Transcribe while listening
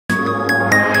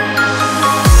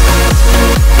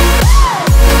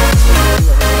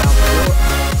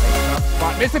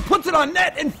Mystic puts it on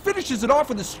net and finishes it off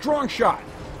with a strong shot.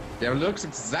 Yeah, it looks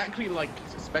exactly like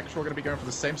Spectral are going to be going for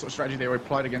the same sort of strategy they were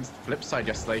applied against Flipside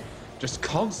yesterday. Just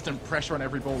constant pressure on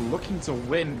every ball, looking to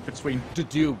win between...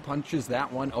 Dedu punches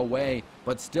that one away,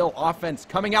 but still offense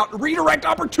coming out. Redirect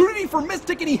opportunity for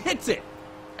Mystic, and he hits it.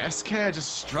 SK are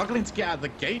just struggling to get out of the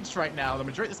gates right now. The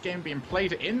majority of this game being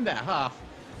played in their half.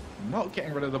 Not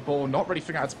getting rid of the ball, not really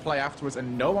figuring out how to play afterwards,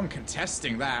 and no one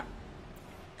contesting that.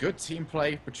 Good team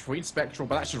play between Spectral,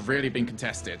 but that should really have been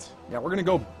contested. Yeah, we're going to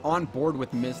go on board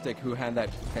with Mystic, who had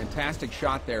that fantastic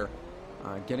shot there,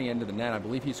 getting into the net. I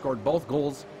believe he scored both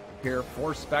goals here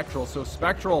for Spectral. So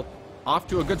Spectral off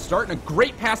to a good start and a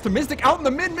great pass to Mystic out in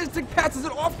the mid. Mystic passes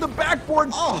it off the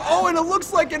backboard. Oh, and it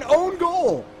looks like an own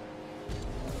goal.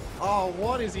 Oh,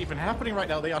 what is even happening right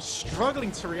now? They are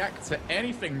struggling to react to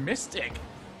anything. Mystic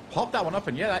pop that one up,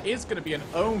 and yeah, that is going to be an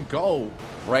own goal.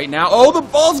 Right now, oh, the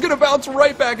ball's going to bounce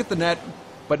right back at the net.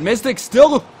 But Mystic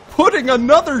still putting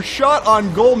another shot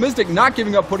on goal. Mystic not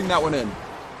giving up putting that one in.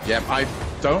 Yep, I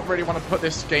don't really want to put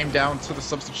this game down to the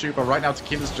substitute, but right now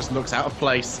Tequilas just looks out of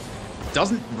place.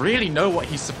 Doesn't really know what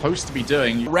he's supposed to be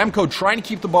doing. Remco trying to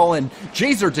keep the ball in.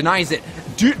 Jazer denies it.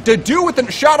 Dedu with a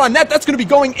shot on net. That's going to be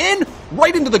going in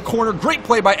right into the corner. Great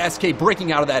play by SK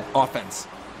breaking out of that offense.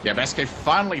 Yeah, but SK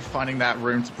finally finding that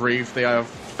room to breathe. They have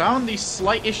found the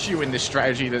slight issue in this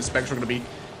strategy that Spectral are going to be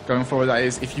going for. That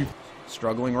is, if you...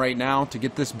 Struggling right now to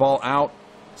get this ball out.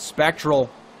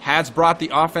 Spectral has brought the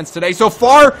offense today so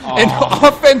far, and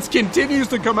offense continues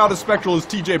to come out of Spectral as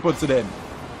TJ puts it in.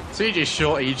 TJ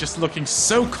Shorty just looking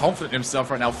so confident in himself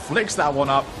right now, flicks that one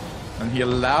up, and he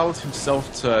allowed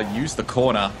himself to use the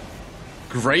corner.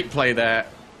 Great play there.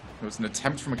 It was an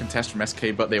attempt from a contest from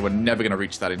SK, but they were never going to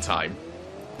reach that in time.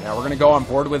 Now we're going to go on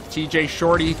board with TJ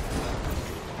Shorty.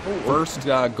 First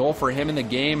goal for him in the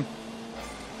game.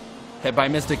 Hit by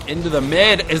Mystic into the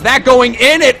mid. Is that going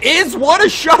in? It is! What a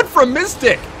shot from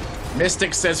Mystic!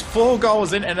 Mystic says 4 goals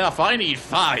isn't enough. I need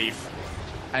 5.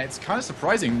 And it's kind of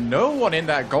surprising. No one in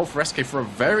that goal for SK for a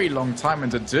very long time,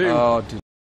 and Dedu. Oh, dude.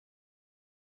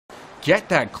 Get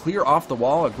that clear off the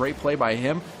wall. A great play by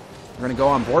him. We're going to go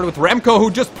on board with Remco, who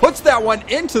just puts that one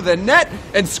into the net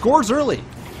and scores early.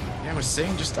 Yeah, we're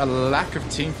seeing just a lack of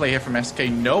team play here from SK.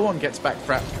 No one gets back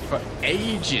for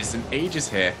ages and ages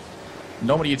here.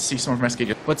 Normally you'd see someone from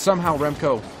SK. But somehow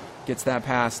Remco gets that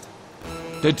past.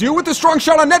 Dedu with the strong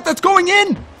shot on net that's going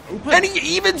in! Open. And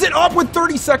he evens it up with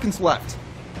 30 seconds left.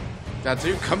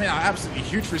 Dedu coming out absolutely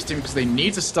huge for his team because they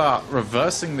need to start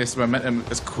reversing this momentum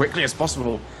as quickly as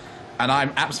possible. And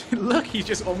I'm absolutely... Look, he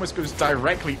just almost goes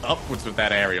directly upwards with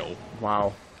that aerial.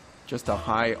 Wow. Just a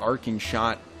high arcing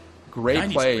shot.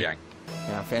 Great play.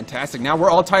 Yeah, fantastic. Now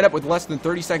we're all tied up with less than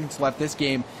 30 seconds left. This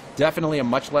game, definitely a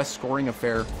much less scoring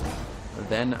affair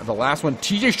than the last one.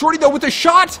 TJ Shorty, though, with a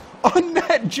shot on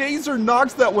net. Jazer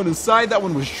knocks that one aside. That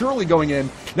one was surely going in.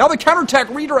 Now the counterattack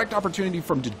redirect opportunity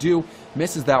from Dedu.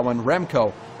 Misses that one.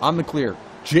 Remco on the clear.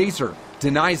 Jazer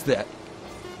denies that.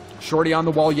 Shorty on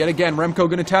the wall yet again. Remco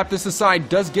going to tap this aside.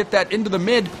 Does get that into the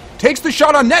mid. Takes the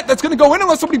shot on net. That's going to go in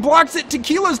unless somebody blocks it.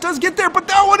 Tequilas does get there, but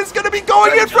that one is going to be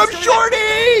going in from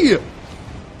Shorty!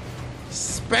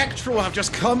 Spectral have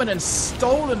just come in and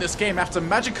stolen this game after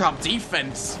Magikarp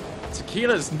defense.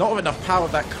 Tequila's not have enough power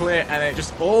with that clear, and it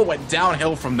just all went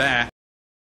downhill from there.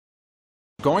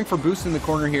 Going for boost in the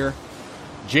corner here.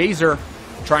 Jazer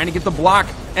trying to get the block,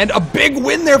 and a big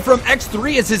win there from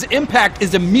X3 as his impact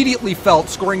is immediately felt,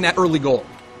 scoring that early goal.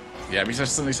 Yeah, he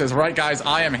just suddenly says, right guys,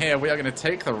 I am here. We are going to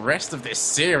take the rest of this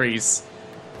series.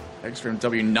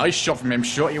 X3MW, nice shot from him.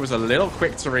 Shorty was a little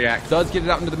quick to react. Does get it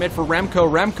out into the mid for Remco.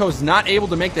 Remco's not able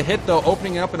to make the hit, though,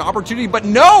 opening up an opportunity, but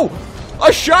no!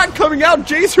 A shot coming out.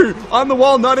 Jazer on the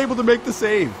wall, not able to make the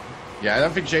save. Yeah, I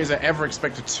don't think Jazer ever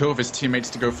expected 2 of his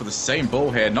teammates to go for the same ball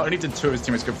here. Not only did 2 of his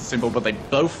teammates go for the same ball, but they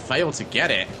both failed to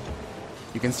get it.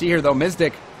 You can see here, though,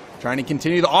 Mystic trying to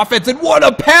continue the offense, and what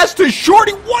a pass to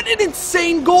Shorty! What an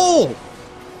insane goal!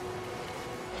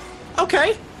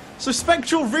 Okay, so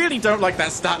Spectral really don't like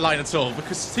that stat line at all,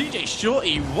 because TJ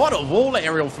Shorty, what a wall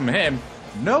aerial from him.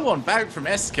 No one back from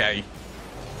SK.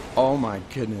 Oh my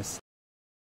goodness.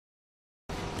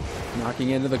 Knocking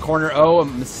into the corner. Oh, a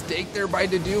mistake there by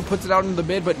Dedu. Puts it out into the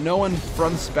mid, but no one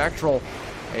from Spectral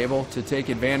able to take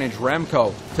advantage.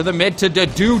 Remco to the mid to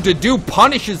Dedu. Dedu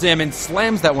punishes him and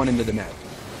slams that one into the net.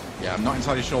 Yeah, I'm not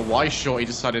entirely sure why Shorty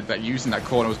decided that using that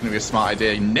corner was going to be a smart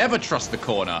idea. You never trust the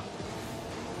corner.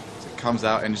 So it comes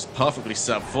out and just perfectly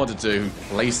set up for Dedu.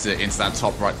 Placed it into that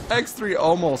top right. X3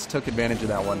 almost took advantage of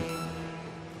that one.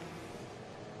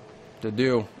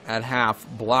 Dedu at half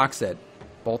blocks it.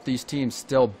 Both these teams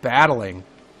still battling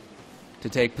to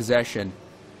take possession.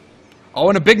 Oh,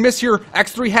 and a big miss here.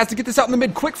 X3 has to get this out in the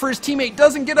mid quick for his teammate.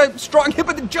 Doesn't get a strong hit,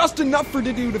 but just enough for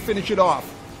Dedu to finish it off.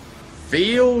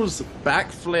 Feels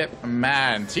backflip,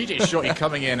 man. TJ Shorty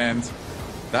coming in, and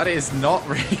that is not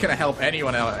really going to help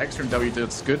anyone out. Extreme W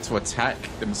does good to attack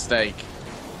the mistake.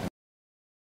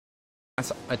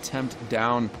 Attempt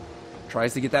down.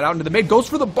 Tries to get that out into the mid. Goes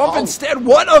for the bump instead.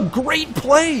 What a great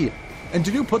play. And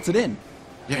Dedu puts it in.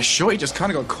 Yeah, Shorty just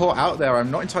kind of got caught out there.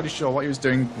 I'm not entirely sure what he was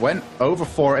doing. Went over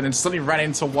for it and then suddenly ran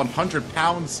into 100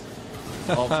 pounds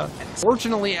of...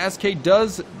 Fortunately, SK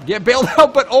does get bailed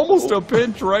out, but almost a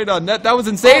pinch right on net. That was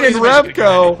insane. And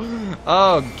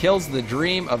Remco kills the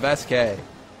dream of SK.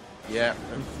 Yeah,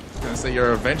 I was going to say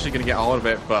you're eventually going to get all of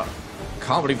it, but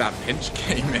can't believe that pinch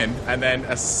came in. And then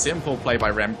a simple play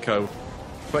by Remco,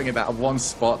 putting it at one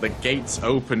spot. The gates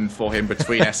opened for him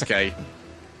between SK. And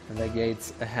the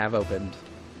gates have opened.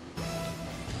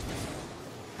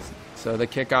 So the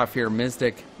kickoff here,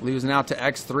 Mystic losing out to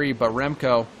X3, but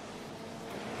Remco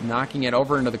knocking it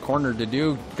over into the corner.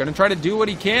 Dedu gonna try to do what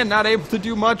he can, not able to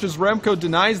do much as Remco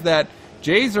denies that.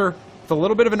 Jazer with a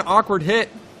little bit of an awkward hit.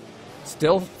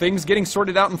 Still things getting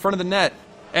sorted out in front of the net.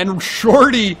 And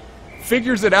Shorty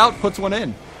figures it out, puts one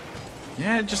in.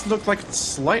 Yeah, it just looked like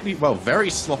slightly, well, very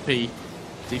sloppy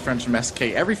defense from SK.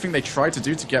 Everything they tried to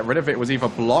do to get rid of it was either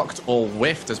blocked or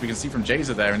whiffed, as we can see from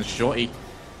Jazer there, and Shorty,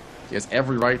 he has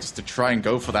every right just to try and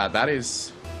go for that. That is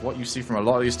what you see from a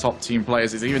lot of these top team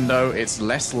players, is even though it's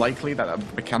less likely that a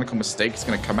mechanical mistake is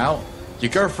going to come out, you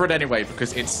go for it anyway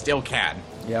because it still can.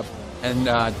 Yep. And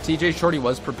TJ Shorty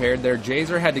was prepared there.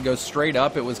 Jazer had to go straight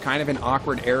up. It was kind of an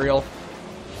awkward aerial,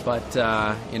 but,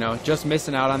 you know, just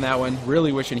missing out on that one.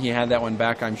 Really wishing he had that one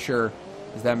back, I'm sure,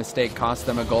 as that mistake cost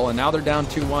them a goal. And now they're down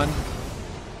 2-1,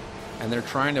 and they're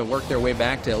trying to work their way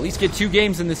back to at least get 2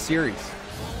 games in this series.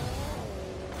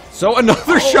 So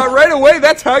another shot right away.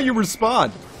 That's how you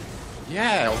respond.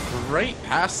 Yeah, great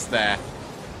pass there.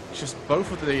 Just both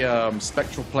of the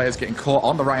Spectral players getting caught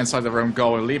on the right-hand side of their own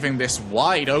goal and leaving this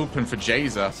wide open for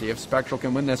Jazer. See if Spectral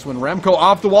can win this one. Remco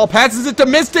off the wall, passes it to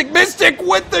Mystic. Mystic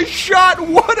with the shot.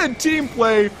 What a team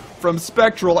play from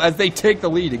Spectral as they take the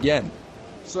lead again.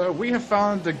 So we have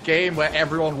found a game where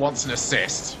everyone wants an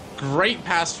assist. Great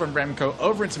pass from Remco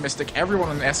over into Mystic. Everyone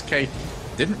on SK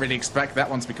didn't really expect that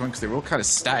one to be coming because they were all kind of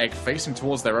static, facing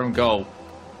towards their own goal.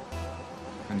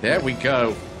 And there we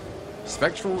go.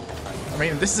 Spectral, I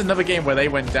mean, this is another game where they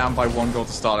went down by 1 goal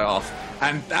to start it off.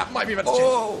 And that might be about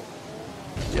to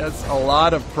change. Yes, a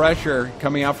lot of pressure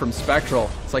coming out from Spectral.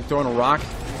 It's like throwing a rock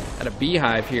at a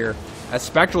beehive here, as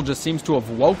Spectral just seems to have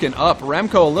woken up.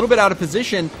 Remco a little bit out of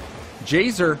position.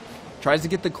 Jazer tries to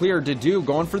get the clear. Dedu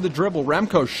going for the dribble.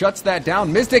 Remco shuts that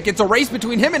down. Mystic, it's a race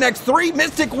between him and X3.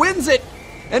 Mystic wins it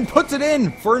and puts it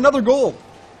in for another goal.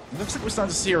 It looks like we're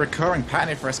starting to see a recurring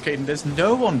pattern for SK, and there's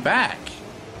no one back.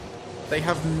 They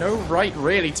have no right,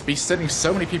 really, to be setting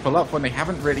so many people up when they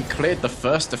haven't really cleared the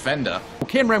first defender.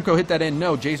 Can Remco hit that in?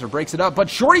 No, Jazer breaks it up, but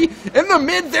Shorty in the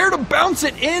mid there to bounce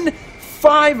it in.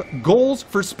 5 goals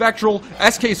for Spectral.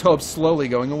 SK's hopes slowly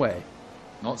going away.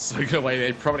 Not so good away.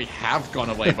 They probably have gone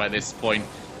away by this point.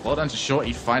 Well done to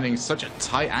Shorty finding such a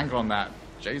tight angle on that.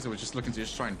 Jazer was just looking to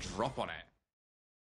just try and drop on it.